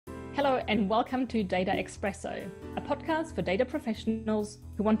Hello and welcome to Data Espresso, a podcast for data professionals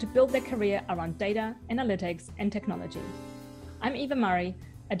who want to build their career around data, analytics and technology. I'm Eva Murray,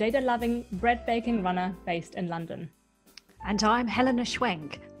 a data-loving, bread-baking runner based in London. And I'm Helena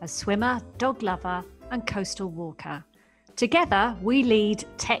Schwenk, a swimmer, dog lover and coastal walker. Together, we lead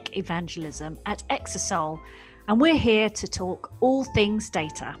tech evangelism at Exasol, and we're here to talk all things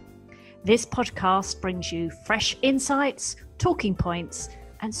data. This podcast brings you fresh insights, talking points,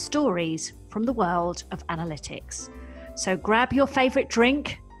 and stories from the world of analytics. So grab your favourite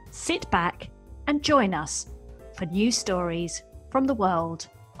drink, sit back, and join us for new stories from the world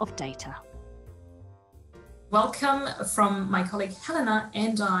of data. Welcome from my colleague Helena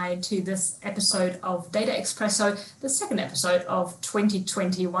and I to this episode of Data Espresso, the second episode of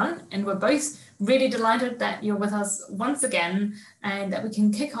 2021. And we're both really delighted that you're with us once again and that we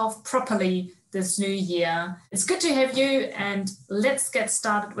can kick off properly this new year. It's good to have you, and let's get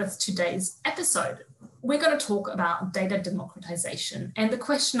started with today's episode. We're going to talk about data democratization and the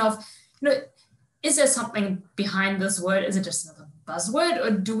question of, is there something behind this word? Is it just another buzzword,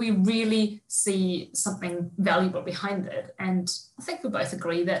 or do we really see something valuable behind it? And I think we both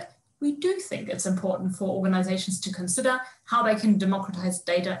agree that we do think it's important for organizations to consider how they can democratize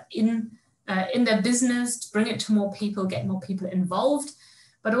data in their business, to bring it to more people, get more people involved.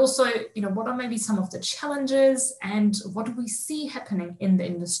 But also, what are maybe some of the challenges and what do we see happening in the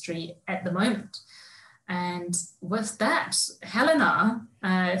industry at the moment? And with that, Helena,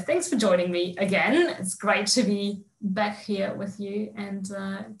 thanks for joining me again. It's great to be back here with you and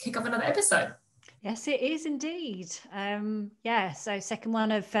kick off another episode. Yes, it is indeed. So second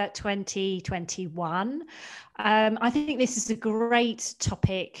one of 2021. I think this is a great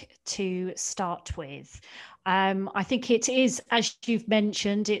topic to start with. I think it is, as you've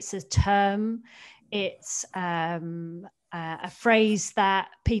mentioned, it's a term, it's a phrase that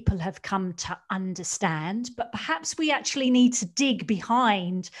people have come to understand, but perhaps we actually need to dig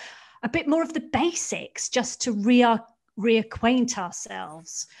behind a bit more of the basics just to reacquaint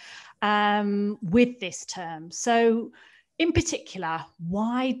ourselves with this term. So in particular,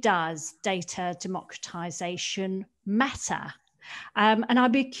 why does data democratization matter? And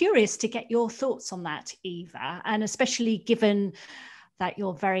I'd be curious to get your thoughts on that, Eva, and especially given that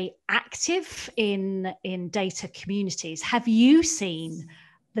you're very active in data communities. Have you seen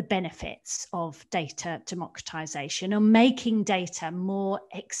the benefits of data democratization or making data more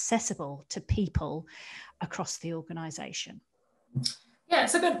accessible to people across the organization? Yeah,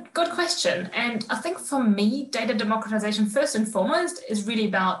 it's a good question. And I think for me, data democratization, first and foremost, is really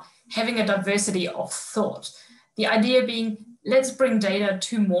about having a diversity of thought. The idea being, let's bring data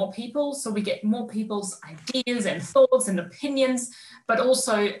to more people so we get more people's ideas and thoughts and opinions, but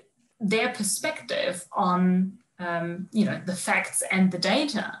also their perspective on the facts and the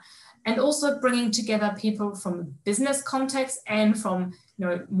data. And also bringing together people from a business context and from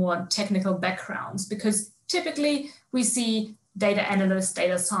more technical backgrounds, because typically we see data analysts,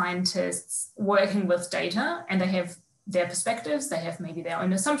 data scientists working with data, and they have their perspectives, they have maybe their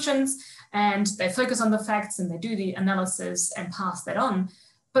own assumptions, and they focus on the facts and they do the analysis and pass that on.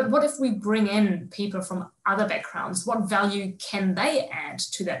 But what if we bring in people from other backgrounds? What value can they add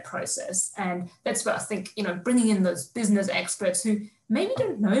to that process? And that's where I think, bringing in those business experts who maybe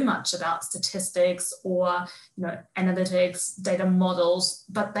don't know much about statistics or, analytics, data models,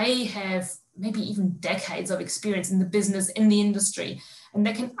 but they have maybe even decades of experience in the business, in the industry, and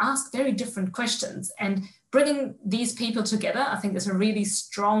they can ask very different questions. And bringing these people together, I think, is a really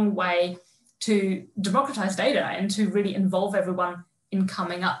strong way to democratize data and to really involve everyone in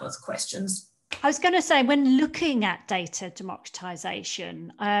coming up with questions. I was going to say, when looking at data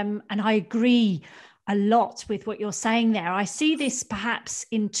democratization, and I agree a lot with what you're saying there, I see this perhaps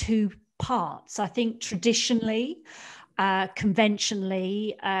in two parts. I think traditionally,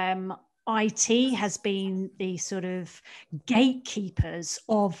 conventionally, IT has been the sort of gatekeepers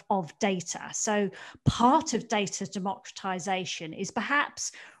of data. So part of data democratization is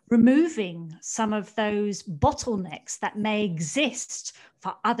perhaps removing some of those bottlenecks that may exist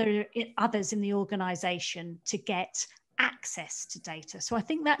for others in the organization to get access to data. So I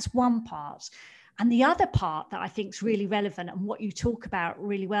think that's one part. And the other part that I think is really relevant, and what you talk about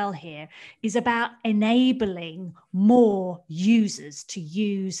really well here, is about enabling more users to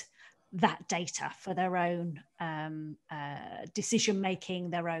use that data for their own decision making,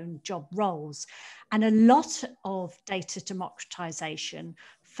 their own job roles. And a lot of data democratization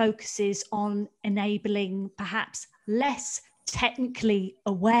focuses on enabling perhaps less technically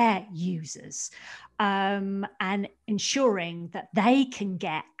aware users and ensuring that they can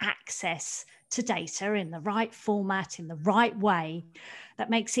get access to data in the right format, in the right way, that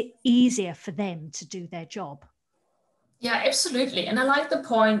makes it easier for them to do their job. Yeah, absolutely. And I like the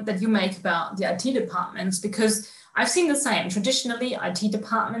point that you make about the IT departments, because I've seen the same. Traditionally, IT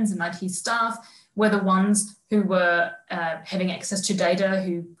departments and IT staff were the ones who were having access to data,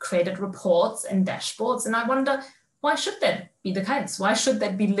 who created reports and dashboards. And I wonder, why should that be the case? Why should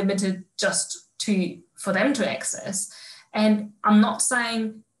that be limited just for them to access? And I'm not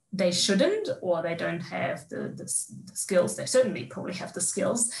saying they shouldn't, or they don't have the skills. They certainly probably have the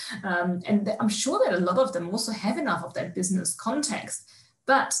skills. And I'm sure that a lot of them also have enough of that business context.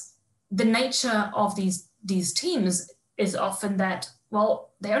 But the nature of these teams is often that,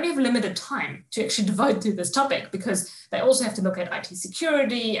 well, they only have limited time to actually devote to this topic, because they also have to look at IT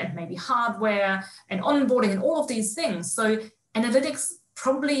security and maybe hardware and onboarding and all of these things. So analytics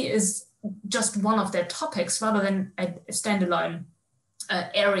probably is just one of their topics rather than a standalone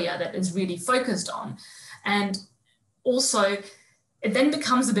area that is really focused on. And also, it then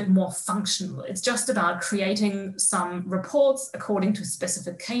becomes a bit more functional. It's just about creating some reports according to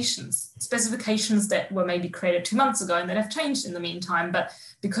specifications that were maybe created 2 months ago and that have changed in the meantime. But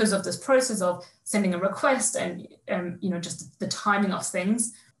because of this process of sending a request and just the timing of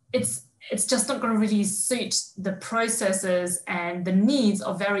things, it's just not going to really suit the processes and the needs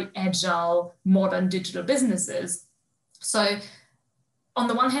of very agile, modern digital businesses. So on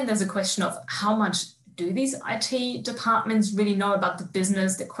the one hand, there's a question of how much do these IT departments really know about the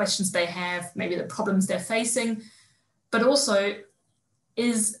business, the questions they have, maybe the problems they're facing, but also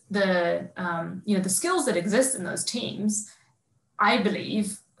is the skills that exist in those teams, I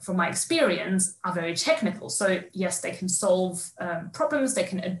believe, from my experience, are very technical. So yes, they can solve problems, they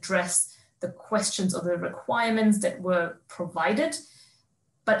can address the questions or the requirements that were provided,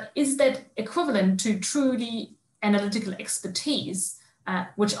 but is that equivalent to truly analytical expertise,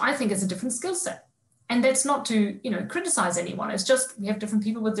 which I think is a different skill set? And that's not to criticize anyone. It's just we have different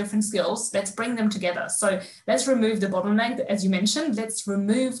people with different skills. Let's bring them together. So let's remove the bottleneck, as you mentioned. Let's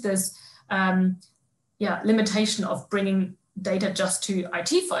remove this limitation of bringing data just to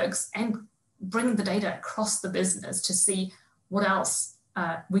IT folks and bring the data across the business to see what else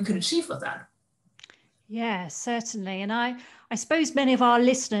we could achieve with that. Yeah, certainly. And I suppose many of our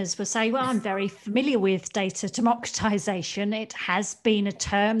listeners will say, well, I'm very familiar with data democratization. It has been a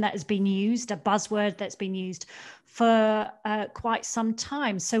term that has been used, a buzzword that's been used for quite some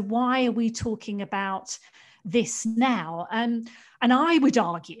time. So why are we talking about this now? And I would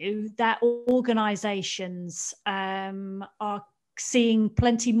argue that organizations are seeing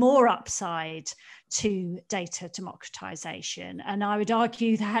plenty more upside to data democratization. And I would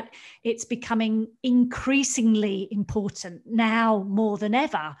argue that it's becoming increasingly important now more than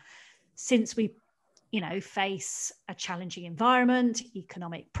ever, since we, face a challenging environment,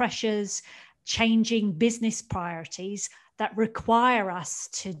 economic pressures, changing business priorities that require us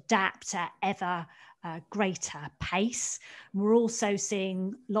to adapt at ever greater pace. We're also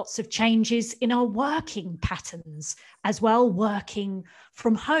seeing lots of changes in our working patterns as well, working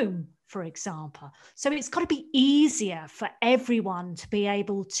from home, for example. So it's got to be easier for everyone to be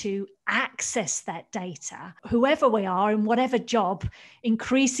able to access that data, whoever we are in whatever job.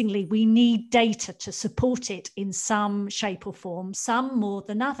 Increasingly, we need data to support it in some shape or form, some more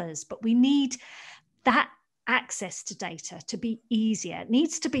than others, but we need that access to data to be easier. It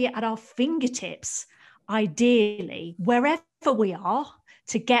needs to be at our fingertips, ideally, wherever we are,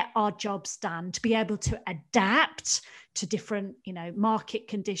 to get our jobs done, to be able to adapt to different, market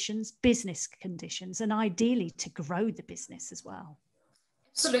conditions, business conditions, and ideally to grow the business as well.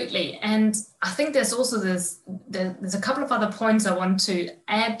 Absolutely. And I think there's also there's a couple of other points I want to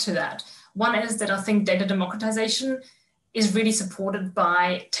add to that. One is that I think data democratization is really supported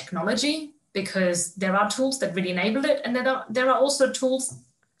by technology, because there are tools that really enable it. And there are also tools,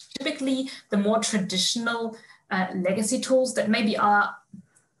 typically the more traditional legacy tools, that maybe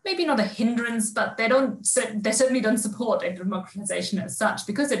not a hindrance, but they certainly don't support data democratization as such,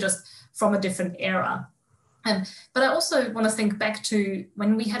 because they're just from a different era. But I also want to think back to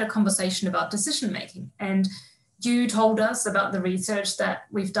when we had a conversation about decision making, and you told us about the research that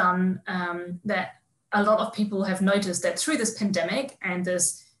we've done, that a lot of people have noticed that through this pandemic and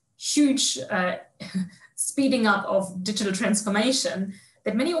this huge speeding up of digital transformation,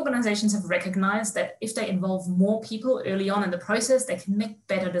 that many organizations have recognized that if they involve more people early on in the process, they can make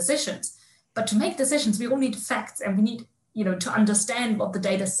better decisions. But to make decisions, we all need facts, and we need to understand what the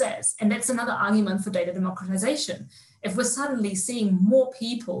data says. And that's another argument for data democratization. If we're suddenly seeing more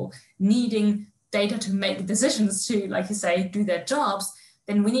people needing data to make decisions, to, like you say, do their jobs,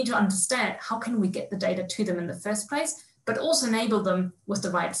 then we need to understand how can we get the data to them in the first place, but also enable them with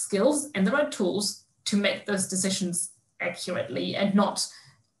the right skills and the right tools to make those decisions accurately and not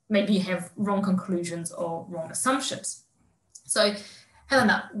maybe have wrong conclusions or wrong assumptions. So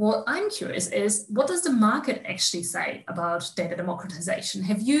Helena, what I'm curious is, what does the market actually say about data democratization?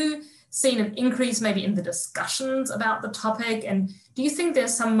 Have you seen an increase maybe in the discussions about the topic? And do you think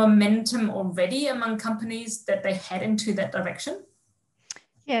there's some momentum already among companies that they head into that direction?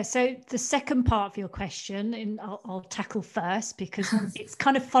 Yeah, so the second part of your question, and I'll tackle first because it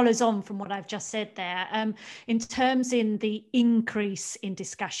kind of follows on from what I've just said there. In terms in the increase in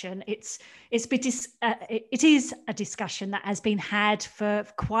discussion, it is a discussion that has been had for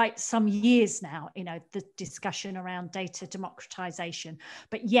quite some years now. You know, the discussion around data democratization.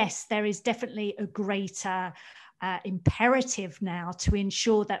 But yes, there is definitely a greater imperative now to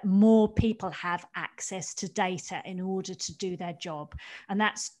ensure that more people have access to data in order to do their job. And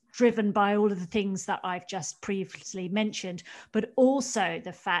that's driven by all of the things that I've just previously mentioned, but also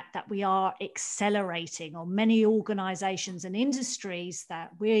the fact that we are accelerating, or many organizations and industries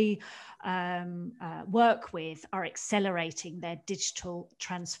that we work with are accelerating their digital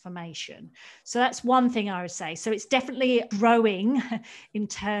transformation. So that's one thing I would say. So it's definitely growing in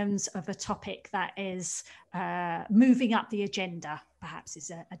terms of a topic that is moving up the agenda, perhaps is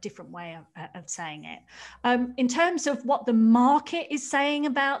a different way of saying it. In terms of what the market is saying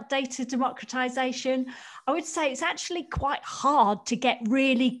about data democratization, I would say it's actually quite hard to get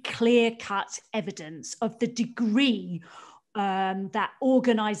really clear-cut evidence of the degree that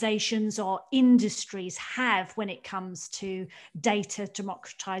organizations or industries have when it comes to data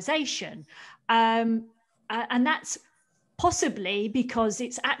democratization. And that's possibly because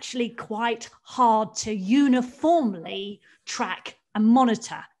it's actually quite hard to uniformly track and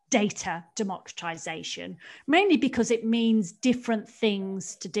monitor data democratization, mainly because it means different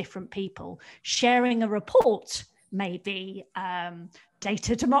things to different people. Sharing a report may be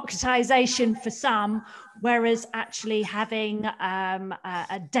data democratization for some, whereas actually having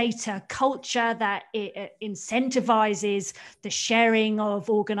a data culture that incentivizes the sharing of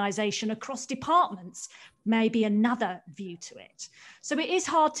organization across departments may be another view to it. So it is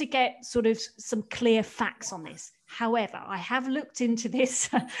hard to get sort of some clear facts on this. However, I have looked into this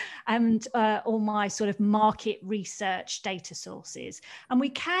and all my sort of market research data sources, and we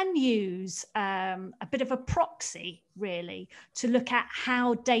can use a bit of a proxy really to look at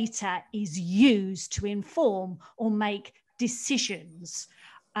how data is used to inform or make decisions,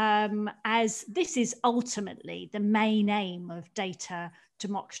 as this is ultimately the main aim of data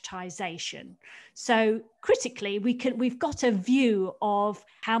democratization. So critically, we've got a view of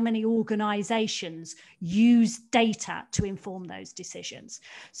how many organizations use data to inform those decisions.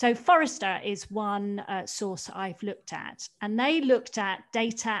 So Forrester is one source I've looked at, and they looked at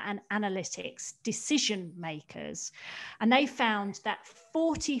data and analytics decision makers, and they found that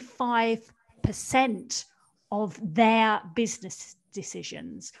 45% of their business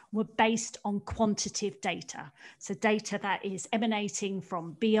decisions were based on quantitative data. So data that is emanating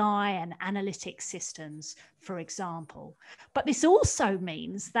from BI and analytics systems, for example. But this also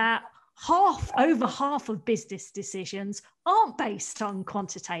means that over half of business decisions aren't based on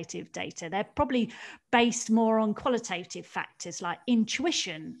quantitative data. They're probably based more on qualitative factors like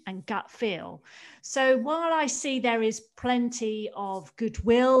intuition and gut feel. So while I see there is plenty of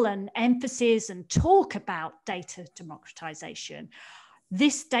goodwill and emphasis and talk about data democratization,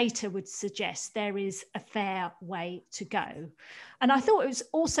 this data would suggest there is a fair way to go. And I thought it was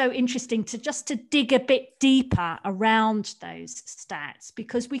also interesting to dig a bit deeper around those stats,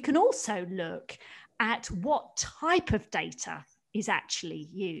 because we can also look at what type of data is actually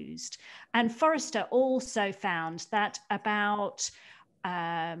used. And Forrester also found that about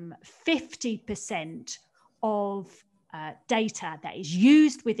 50% of data that is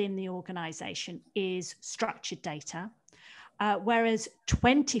used within the organization is structured data. Whereas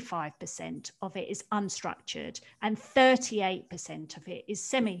 25% of it is unstructured and 38% of it is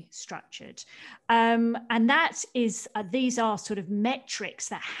semi-structured. And that is, these are sort of metrics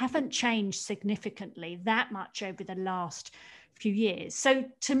that haven't changed significantly that much over the last few years. So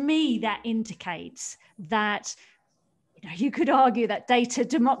to me, that indicates that, you could argue that data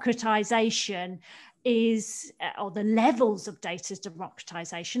democratization is, or the levels of data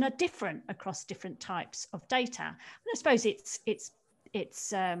democratization are different across different types of data. And I suppose it's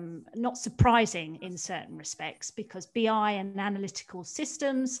not surprising in certain respects, because BI and analytical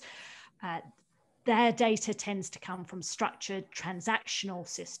systems, their data tends to come from structured transactional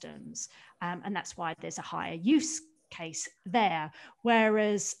systems, and that's why there's a higher use case there.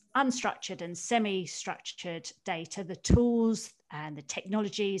 Whereas unstructured and semi-structured data, the tools and the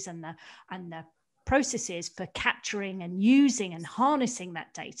technologies and the processes for capturing and using and harnessing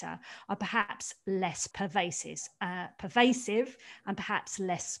that data are perhaps less pervasive and perhaps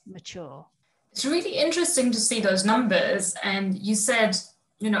less mature. It's really interesting to see those numbers. And you said,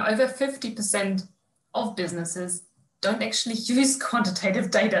 over 50% of businesses don't actually use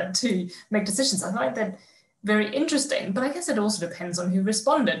quantitative data to make decisions. I find that very interesting, but I guess it also depends on who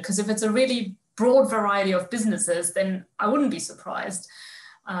responded, because if it's a really broad variety of businesses, then I wouldn't be surprised.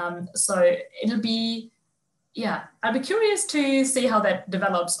 So it'll be, I'd be curious to see how that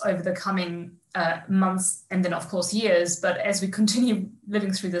develops over the coming months and then of course years. But as we continue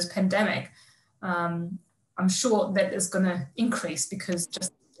living through this pandemic, I'm sure that is going to increase because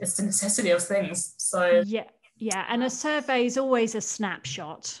just it's the necessity of things. So yeah, and a survey is always a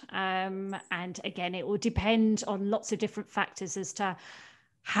snapshot. And again, it will depend on lots of different factors as to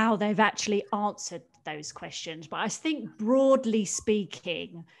how they've actually answered those questions. But I think broadly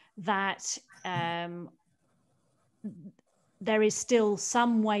speaking that there is still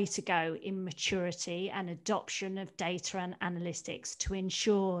some way to go in maturity and adoption of data and analytics to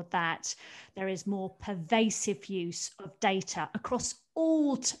ensure that there is more pervasive use of data across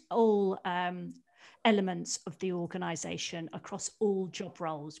all elements of the organization, across all job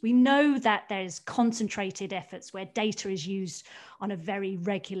roles. We know that there's concentrated efforts where data is used on a very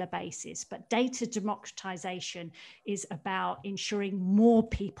regular basis, but data democratization is about ensuring more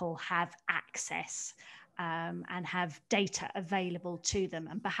people have access and have data available to them.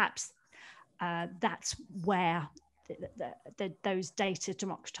 And perhaps that's where those data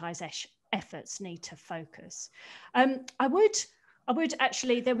democratization efforts need to focus. I would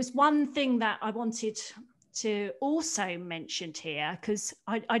actually, there was one thing that I wanted to also mention here, because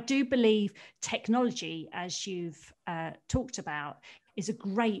I do believe technology, as you've talked about, is a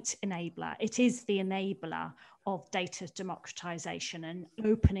great enabler. It is the enabler of data democratization and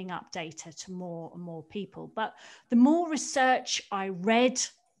opening up data to more and more people. But the more research I read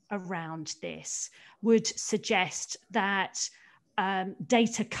around this would suggest that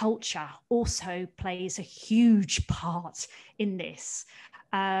data culture also plays a huge part in this.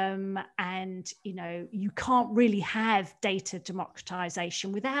 And, you can't really have data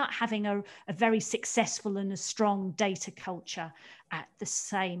democratization without having a very successful and a strong data culture at the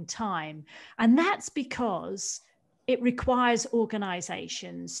same time. And that's because it requires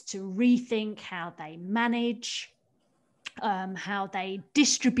organizations to rethink how they manage, how they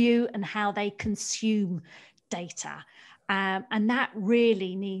distribute, and how they consume data. And that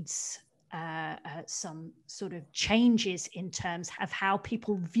really needs some sort of changes in terms of how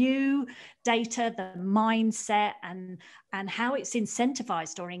people view data, the mindset, and how it's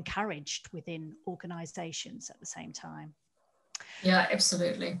incentivized or encouraged within organizations at the same time. Yeah,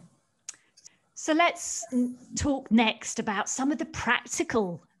 absolutely. So let's talk next about some of the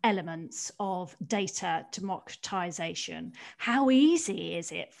practical elements of data democratization. How easy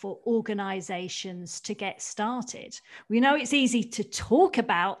is it for organizations to get started? We know it's easy to talk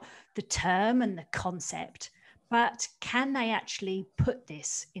about the term and the concept, but can they actually put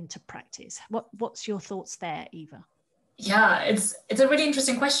this into practice? What's your thoughts there, Eva? Yeah, it's a really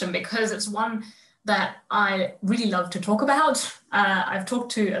interesting question because it's one that I really love to talk about. I've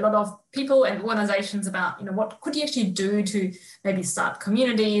talked to a lot of people and organizations about, what could you actually do to maybe start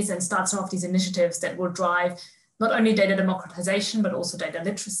communities and start some of these initiatives that will drive not only data democratization, but also data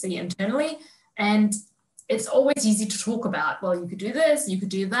literacy internally. And it's always easy to talk about, well, you could do this, you could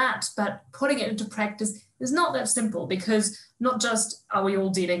do that, but putting it into practice is not that simple because not just are we all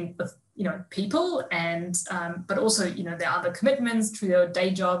dealing with, people and, but also, there are other commitments to your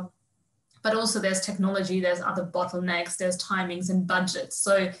day job. But also there's technology, there's other bottlenecks, there's timings and budgets.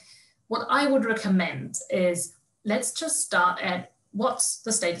 So what I would recommend is let's just start at what's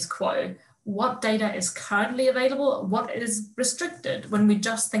the status quo, what data is currently available, what is restricted when we're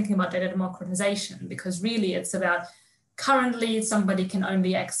just thinking about data democratization, because really it's about currently somebody can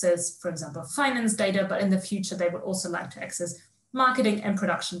only access, for example, finance data, but in the future they would also like to access marketing and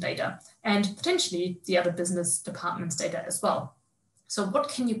production data and potentially the other business departments data as well. So what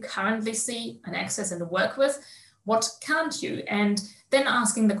can you currently see and access and work with? What can't you? And then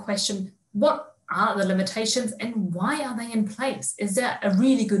asking the question, what are the limitations and why are they in place? Is there a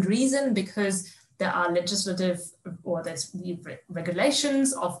really good reason? Because there are legislative or there's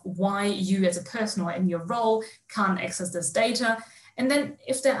regulations of why you as a person or in your role can't access this data. And then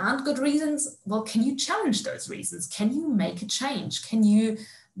if there aren't good reasons, well, can you challenge those reasons? Can you make a change? Can you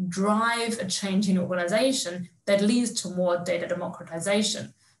drive a change in organization that leads to more data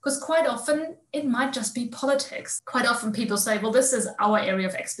democratization? Because quite often it might just be politics. Quite often people say, well, this is our area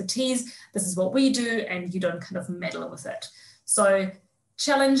of expertise, this is what we do, and you don't kind of meddle with it. So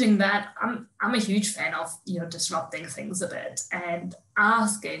challenging that, I'm a huge fan of, disrupting things a bit and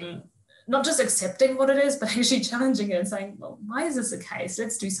asking, not just accepting what it is, but actually challenging it and saying, well, why is this the case?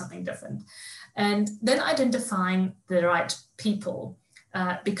 Let's do something different. And then identifying the right people,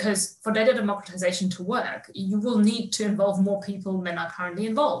 because for data democratization to work, you will need to involve more people than are currently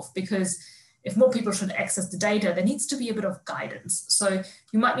involved, because if more people should access the data, there needs to be a bit of guidance. So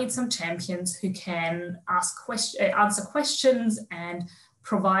you might need some champions who can answer questions and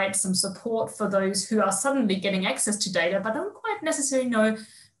provide some support for those who are suddenly getting access to data, but don't quite necessarily know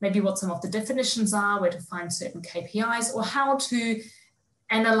maybe what some of the definitions are, where to find certain KPIs, or how to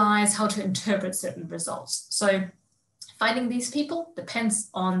analyze, how to interpret certain results. So finding these people depends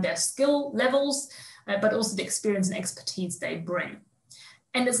on their skill levels, but also the experience and expertise they bring.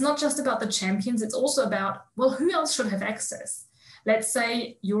 And it's not just about the champions, it's also about, well, who else should have access? Let's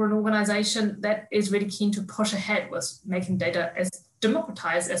say you're an organization that is really keen to push ahead with making data as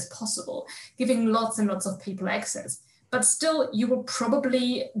democratized as possible, giving lots and lots of people access. But still, you will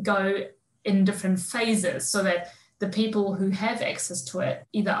probably go in different phases so that the people who have access to it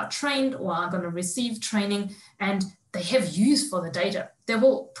either are trained or are going to receive training and they have use for the data. There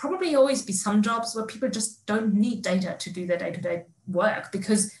will probably always be some jobs where people just don't need data to do their day-to-day work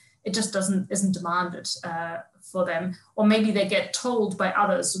because it just isn't demanded for them. Or maybe they get told by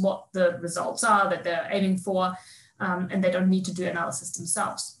others what the results are that they're aiming for, and they don't need to do analysis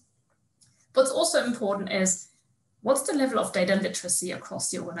themselves. What's also important is, what's the level of data literacy across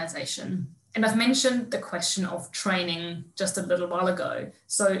the organization? And I've mentioned the question of training just a little while ago.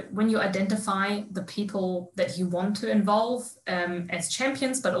 So when you identify the people that you want to involve as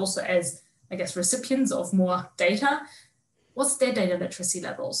champions, but also as, I guess, recipients of more data, what's their data literacy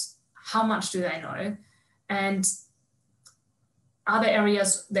levels? How much do they know? And are there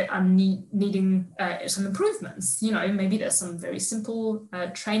areas that are needing some improvements? Maybe there's some very simple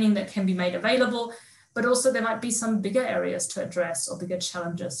training that can be made available, but also there might be some bigger areas to address or bigger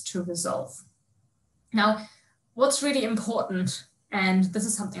challenges to resolve. Now, what's really important, and this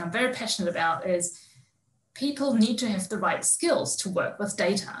is something I'm very passionate about, is people need to have the right skills to work with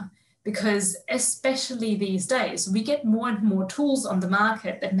data, because especially these days, we get more and more tools on the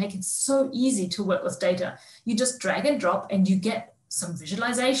market that make it so easy to work with data. You just drag and drop and you get some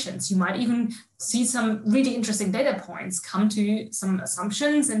visualizations. You might even see some really interesting data points, come to some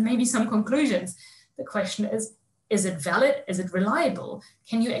assumptions and maybe some conclusions. The question is it valid? Is it reliable?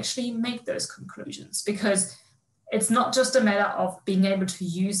 Can you actually make those conclusions? Because it's not just a matter of being able to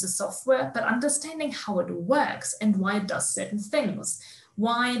use the software, but understanding how it works and why it does certain things.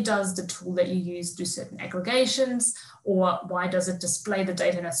 Why does the tool that you use do certain aggregations? Or why does it display the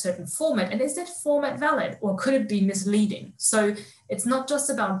data in a certain format? And is that format valid, or could it be misleading? So it's not just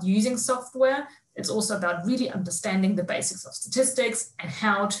about using software, it's also about really understanding the basics of statistics and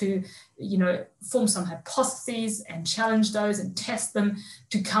how to, form some hypotheses and challenge those and test them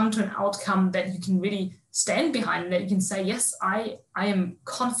to come to an outcome that you can really stand behind, and that you can say, yes, I am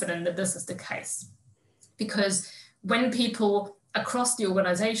confident that this is the case. Because when people across the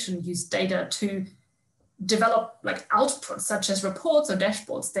organization use data to develop outputs such as reports or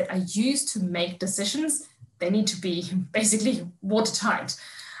dashboards that are used to make decisions, they need to be basically watertight.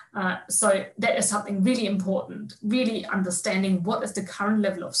 So that is something really important, really understanding what is the current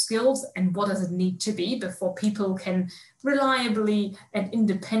level of skills and what does it need to be before people can reliably and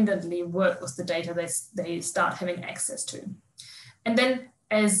independently work with the data they start having access to. And then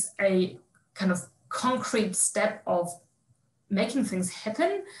as a kind of concrete step of making things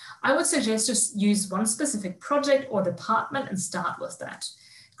happen, I would suggest just use one specific project or department and start with that.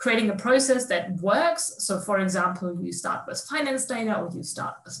 Creating a process that works. So for example, you start with finance data or you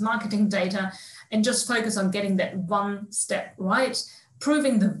start with marketing data and just focus on getting that one step right,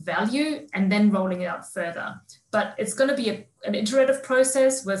 proving the value and then rolling it out further. But it's going to be an iterative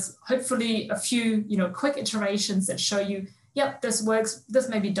process with hopefully a few quick iterations that show you, yep, this works, this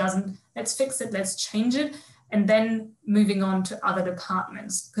maybe doesn't, let's fix it, let's change it. And then moving on to other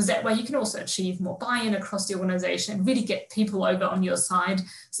departments, because that way you can also achieve more buy-in across the organization and really get people over on your side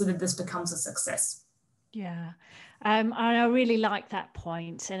so that this becomes a success. Yeah, I really like that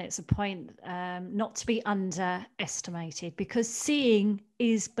point, and it's a point not to be underestimated, because seeing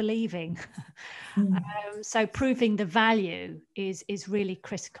is believing. So proving the value is really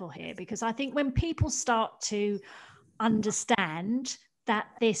critical here, because I think when people start to understand that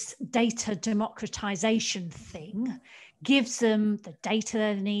this data democratization thing gives them the data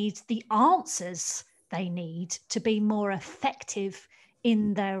they need, the answers they need to be more effective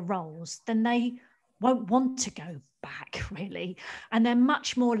in their roles, then they won't want to go back, really. And they're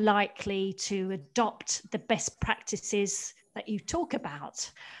much more likely to adopt the best practices that you talk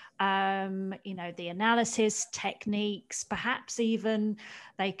about. The analysis techniques, perhaps even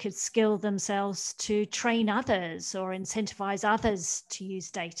they could skill themselves to train others or incentivize others to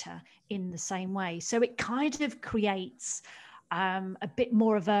use data in the same way. So it kind of creates a bit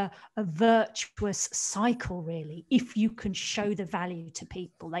more of a virtuous cycle, really. If you can show the value to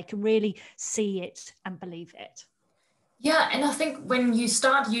people, they can really see it and believe it. Yeah, and I think when you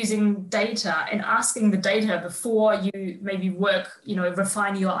start using data and asking the data before you maybe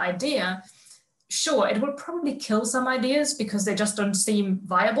refine your idea, sure, it will probably kill some ideas because they just don't seem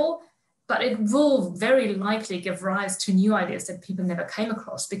viable, but it will very likely give rise to new ideas that people never came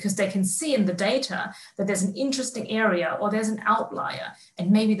across because they can see in the data that there's an interesting area or there's an outlier, and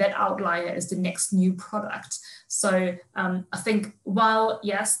maybe that outlier is the next new product. So I think while,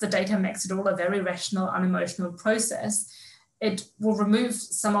 yes, the data makes it all a very rational, unemotional process, it will remove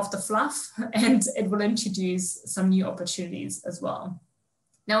some of the fluff and it will introduce some new opportunities as well.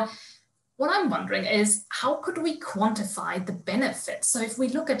 Now, what I'm wondering is, how could we quantify the benefits? So if we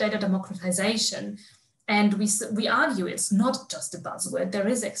look at data democratization and we argue it's not just a buzzword, there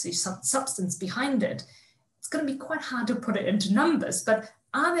is actually some substance behind it, it's going to be quite hard to put it into numbers, but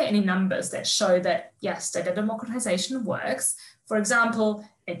are there any numbers that show that, yes, data democratization works? For example,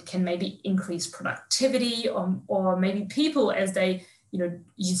 it can maybe increase productivity or maybe people, as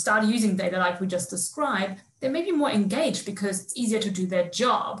you start using data like we just described, they may be more engaged because it's easier to do their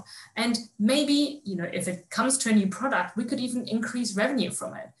job. And maybe, if it comes to a new product, we could even increase revenue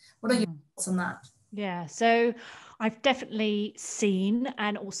from it. What are your thoughts on that? Yeah, so I've definitely seen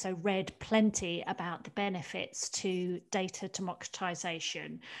and also read plenty about the benefits to data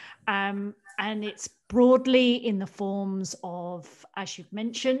democratization. And it's broadly in the forms of, as you've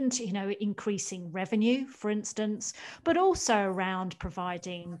mentioned, increasing revenue, for instance, but also around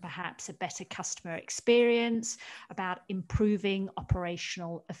providing perhaps a better customer experience, about improving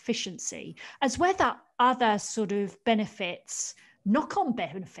operational efficiency, as well as other sort of benefits, knock-on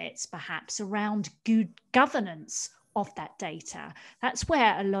benefits, perhaps around good governance of that data. That's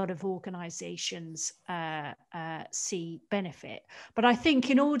where a lot of organizations see benefit. But I think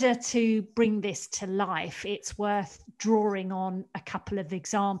in order to bring this to life, it's worth drawing on a couple of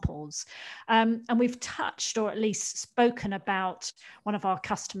examples. And we've touched, or at least spoken about, one of our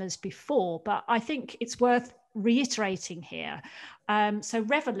customers before, but I think it's worth reiterating here. So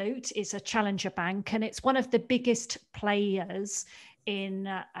Revolut is a challenger bank, and it's one of the biggest players in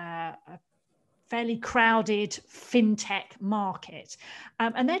a fairly crowded fintech market.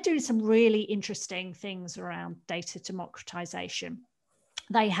 And they're doing some really interesting things around data democratization.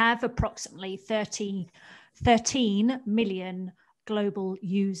 They have approximately 13 million global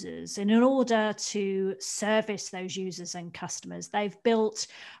users. And in order to service those users and customers, they've built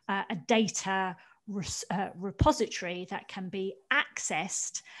a data repository that can be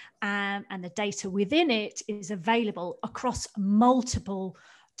accessed, and the data within it is available across multiple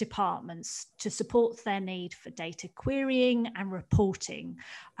departments to support their need for data querying and reporting.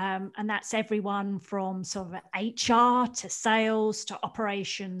 And that's everyone from sort of HR to sales to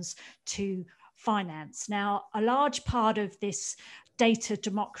operations to finance. Now, a large part of this data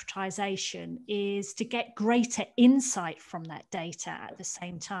democratization is to get greater insight from that data at the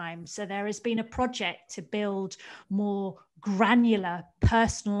same time. So there has been a project to build more granular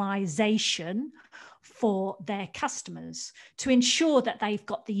personalization for their customers to ensure that they've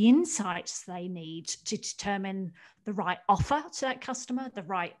got the insights they need to determine the right offer to that customer, the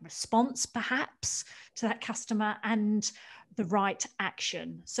right response perhaps to that customer, and the right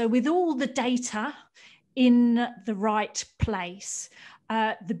action. So with all the data in the right place,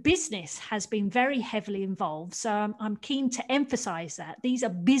 the business has been very heavily involved. So I'm keen to emphasize that these are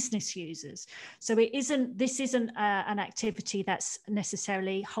business users. So this isn't an activity that's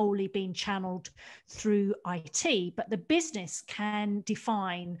necessarily wholly being channeled through IT, but the business can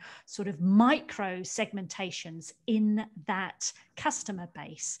define sort of micro segmentations in that customer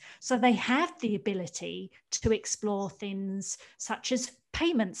base. So they have the ability to explore things such as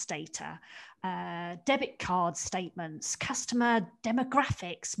payments data, debit card statements, customer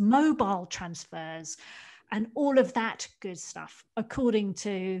demographics, mobile transfers, and all of that good stuff according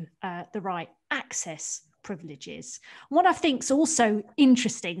to the right access privileges. What I think is also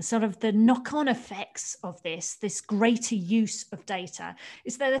interesting, sort of the knock-on effects of this greater use of data,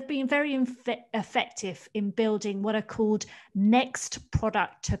 is that they've been very effective in building what are called next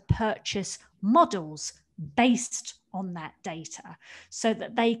product to purchase models based on that data, so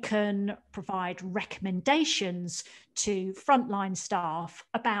that they can provide recommendations to frontline staff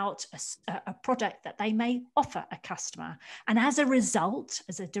about a product that they may offer a customer. And as a result,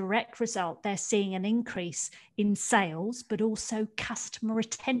 as a direct result, they're seeing an increase in sales, but also customer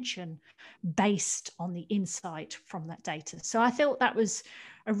retention based on the insight from that data. So I thought that was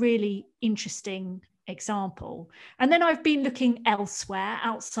a really interesting example. And then I've been looking elsewhere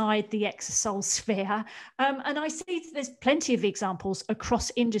outside the Exasol sphere, and I see there's plenty of examples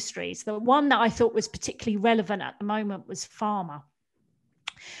across industries. The one that I thought was particularly relevant at the moment was pharma.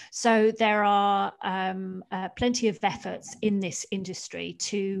 So there are plenty of efforts in this industry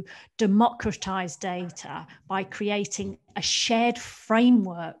to democratize data by creating a shared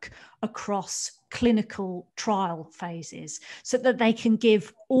framework across clinical trial phases, so that they can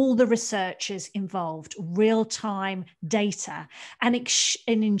give all the researchers involved real-time data and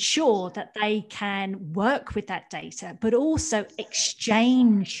ensure that they can work with that data, but also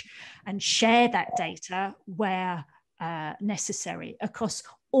exchange and share that data where necessary across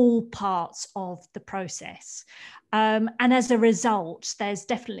all parts of the process. And as a result, there's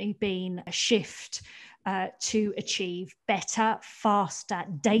definitely been a shift to achieve better, faster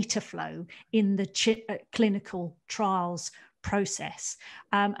data flow in the clinical trials process.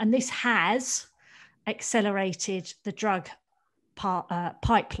 And this has accelerated the drug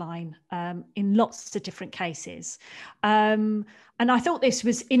pipeline in lots of different cases. And I thought this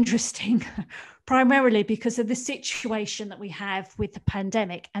was interesting primarily because of the situation that we have with the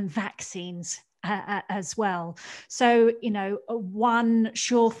pandemic and vaccines as well. So, you know, one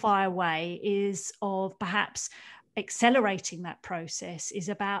surefire way is of perhaps accelerating that process is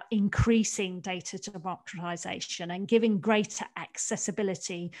about increasing data democratization and giving greater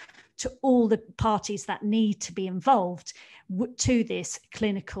accessibility to all the parties that need to be involved to this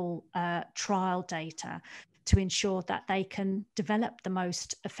clinical trial data, to ensure that they can develop the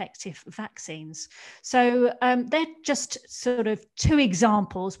most effective vaccines. So they're just sort of two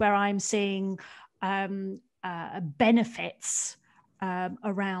examples where I'm seeing benefits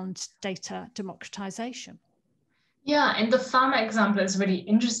around data democratization. Yeah, and the pharma example is really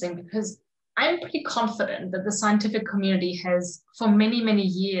interesting because I'm pretty confident that the scientific community has, for many, many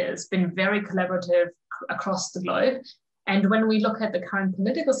years, been very collaborative across the globe. And when we look at the current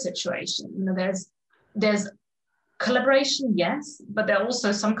political situation, you know, there's collaboration, yes, but there are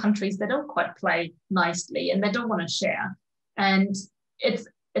also some countries that don't quite play nicely and they don't want to share. And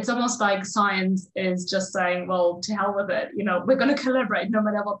it's almost like science is just saying, well, to hell with it, you know, we're going to collaborate no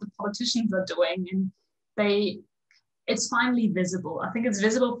matter what the politicians are doing. And it's finally visible. I think it's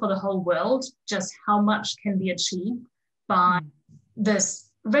visible for the whole world, just how much can be achieved by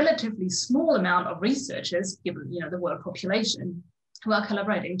this relatively small amount of researchers, given, you know, the world population, who are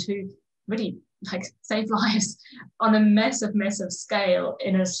collaborating to really like save lives on a massive, massive scale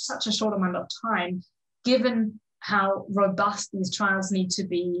in such a short amount of time, given how robust these trials need to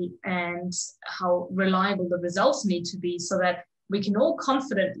be and how reliable the results need to be, so that we can all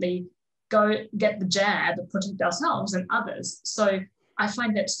confidently go get the jab and protect ourselves and others. So I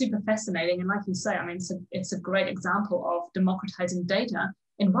find that super fascinating. And like you say, I mean, it's a great example of democratizing data.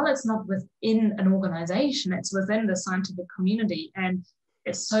 And while it's not within an organization, it's within the scientific community. And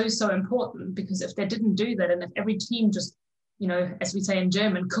it's so, so important, because if they didn't do that, and if every team just, you know, as we say in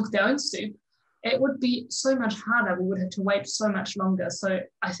German, cook their own soup, it would be so much harder. We would have to wait so much longer. So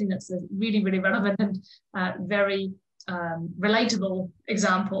I think that's a really, really relevant and very relatable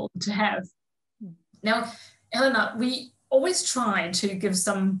example to have. Now, Eleanor, we always try to give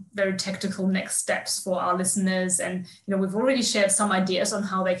some very tactical next steps for our listeners. And, you know, we've already shared some ideas on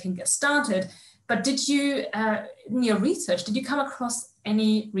how they can get started. But did you, in your research, did you come across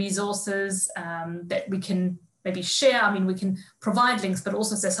any resources that we can maybe share? I mean, we can provide links, but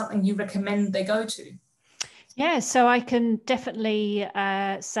also is there something you recommend they go to? Yeah, so I can definitely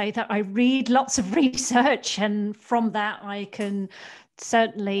say that I read lots of research, and from that I can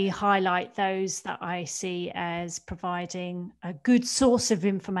certainly highlight those that I see as providing a good source of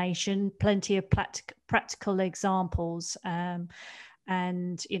information, plenty of practical examples,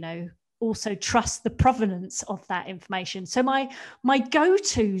 and, you know, also trust the provenance of that information. So my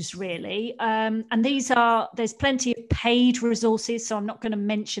go-tos really, and there's plenty of paid resources, so I'm not going to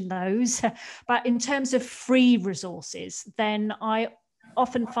mention those, but in terms of free resources, then I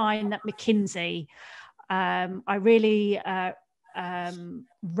often find that McKinsey, I really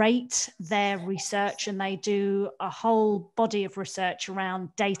rate their research, and they do a whole body of research around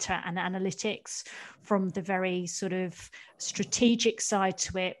data and analytics, from the very sort of strategic side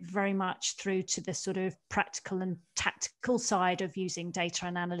to it, very much through to the sort of practical and tactical side of using data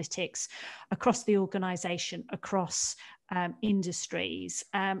and analytics across the organization, across industries.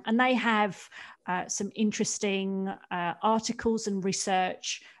 And they have some interesting articles and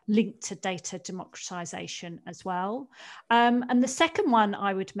research linked to data democratization as well. And the second one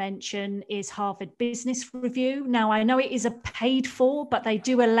I would mention is Harvard Business Review. Now, I know it is a paid for, but they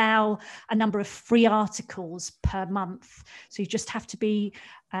do allow a number of free articles per month. So you just have to be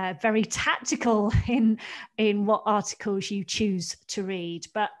very tactical in what articles you choose to read.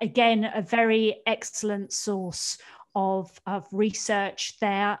 But again, a very excellent source of research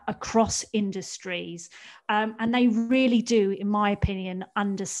there across industries. And they really do, in my opinion,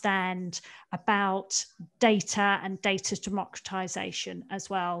 understand about data and data democratization as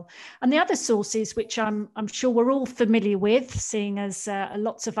well. And the other sources, which I'm sure we're all familiar with, seeing as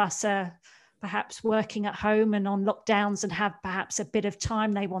lots of us are perhaps working at home and on lockdowns and have perhaps a bit of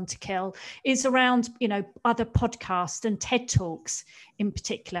time they want to kill, is around, other podcasts and TED Talks in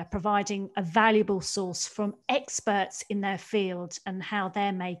particular, providing a valuable source from experts in their field and how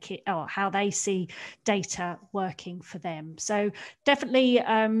they see data working for them. So definitely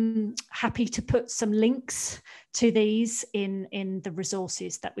happy to put some links to these in the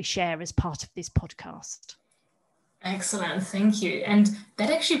resources that we share as part of this podcast. Excellent, thank you. And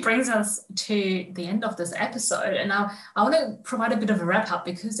that actually brings us to the end of this episode. And now I want to provide a bit of a wrap up,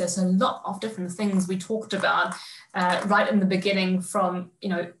 because there's a lot of different things we talked about right in the beginning, from,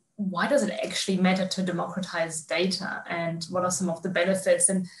 why does it actually matter to democratize data, and what are some of the benefits?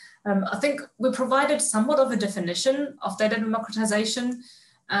 And I think we provided somewhat of a definition of data democratization,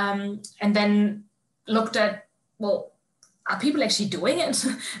 and then looked at, well, are people actually doing it?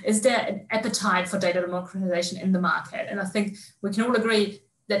 Is there an appetite for data democratization in the market? And I think we can all agree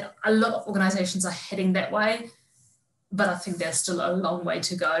that a lot of organizations are heading that way, but I think there's still a long way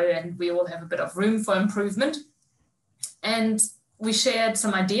to go, and we all have a bit of room for improvement. And we shared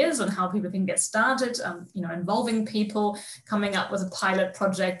some ideas on how people can get started, involving people, coming up with a pilot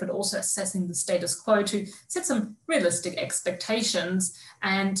project, but also assessing the status quo to set some realistic expectations.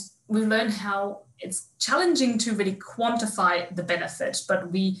 And we learned how it's challenging to really quantify the benefit,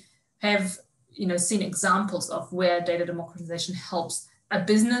 but we have, seen examples of where data democratization helps a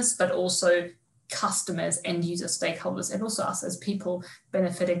business, but also customers, end user stakeholders, and also us as people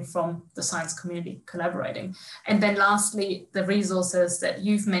benefiting from the science community collaborating. And then lastly, the resources that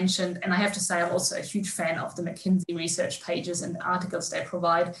you've mentioned, and I have to say I'm also a huge fan of the McKinsey research pages and the articles they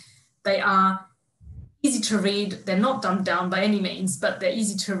provide. They are easy to read. They're not dumbed down by any means, but they're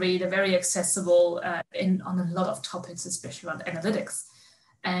easy to read. They're very accessible on a lot of topics, especially around analytics.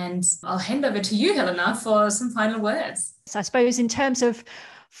 And I'll hand over to you, Helena, for some final words. So I suppose in terms of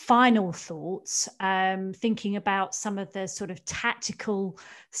final thoughts, thinking about some of the sort of tactical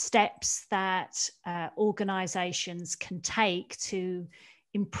steps that organizations can take to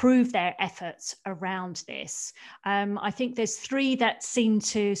improve their efforts around this. I think there's three that seem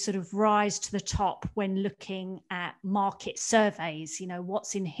to sort of rise to the top when looking at market surveys,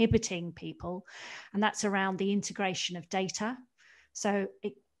 what's inhibiting people, and that's around the integration of data. So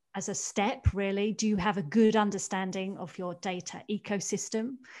as a step, really, do you have a good understanding of your data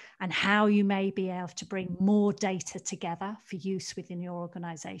ecosystem and how you may be able to bring more data together for use within your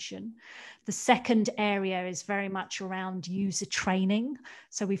organization? The second area is very much around user training.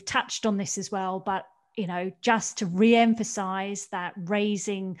 So we've touched on this as well, but just to re-emphasize that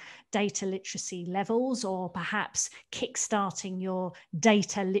raising data literacy levels, or perhaps kickstarting your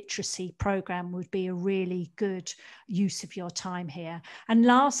data literacy program, would be a really good use of your time here. And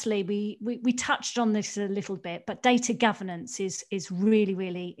lastly, we touched on this a little bit, but data governance is really,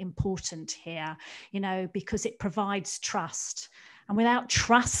 really important here, because it provides trust. And without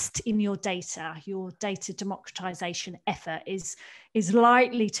trust in your data democratization effort is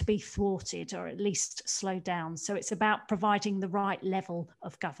likely to be thwarted, or at least slowed down. So it's about providing the right level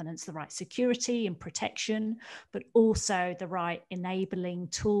of governance, the right security and protection, but also the right enabling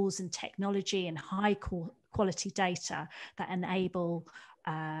tools and technology and high quality data that enable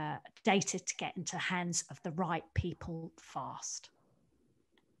data to get into hands of the right people fast.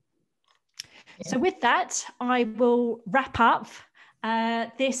 Yeah. So with that, I will wrap up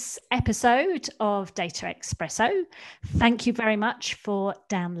this episode of Data Espresso. Thank you very much for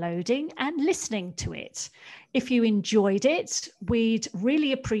downloading and listening to it. If you enjoyed it, we'd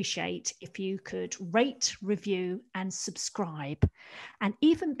really appreciate if you could rate, review, and subscribe. And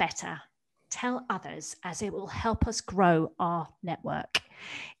even better, tell others, as it will help us grow our network.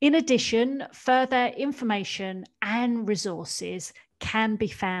 In addition, further information and resources can be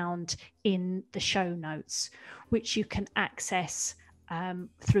found in the show notes, which you can access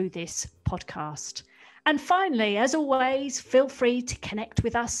through this podcast. And finally, as always, feel free to connect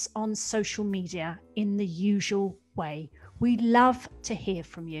with us on social media in the usual way. We love to hear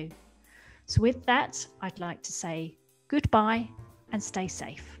from you. So with that, I'd like to say goodbye and stay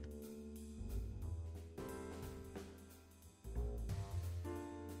safe.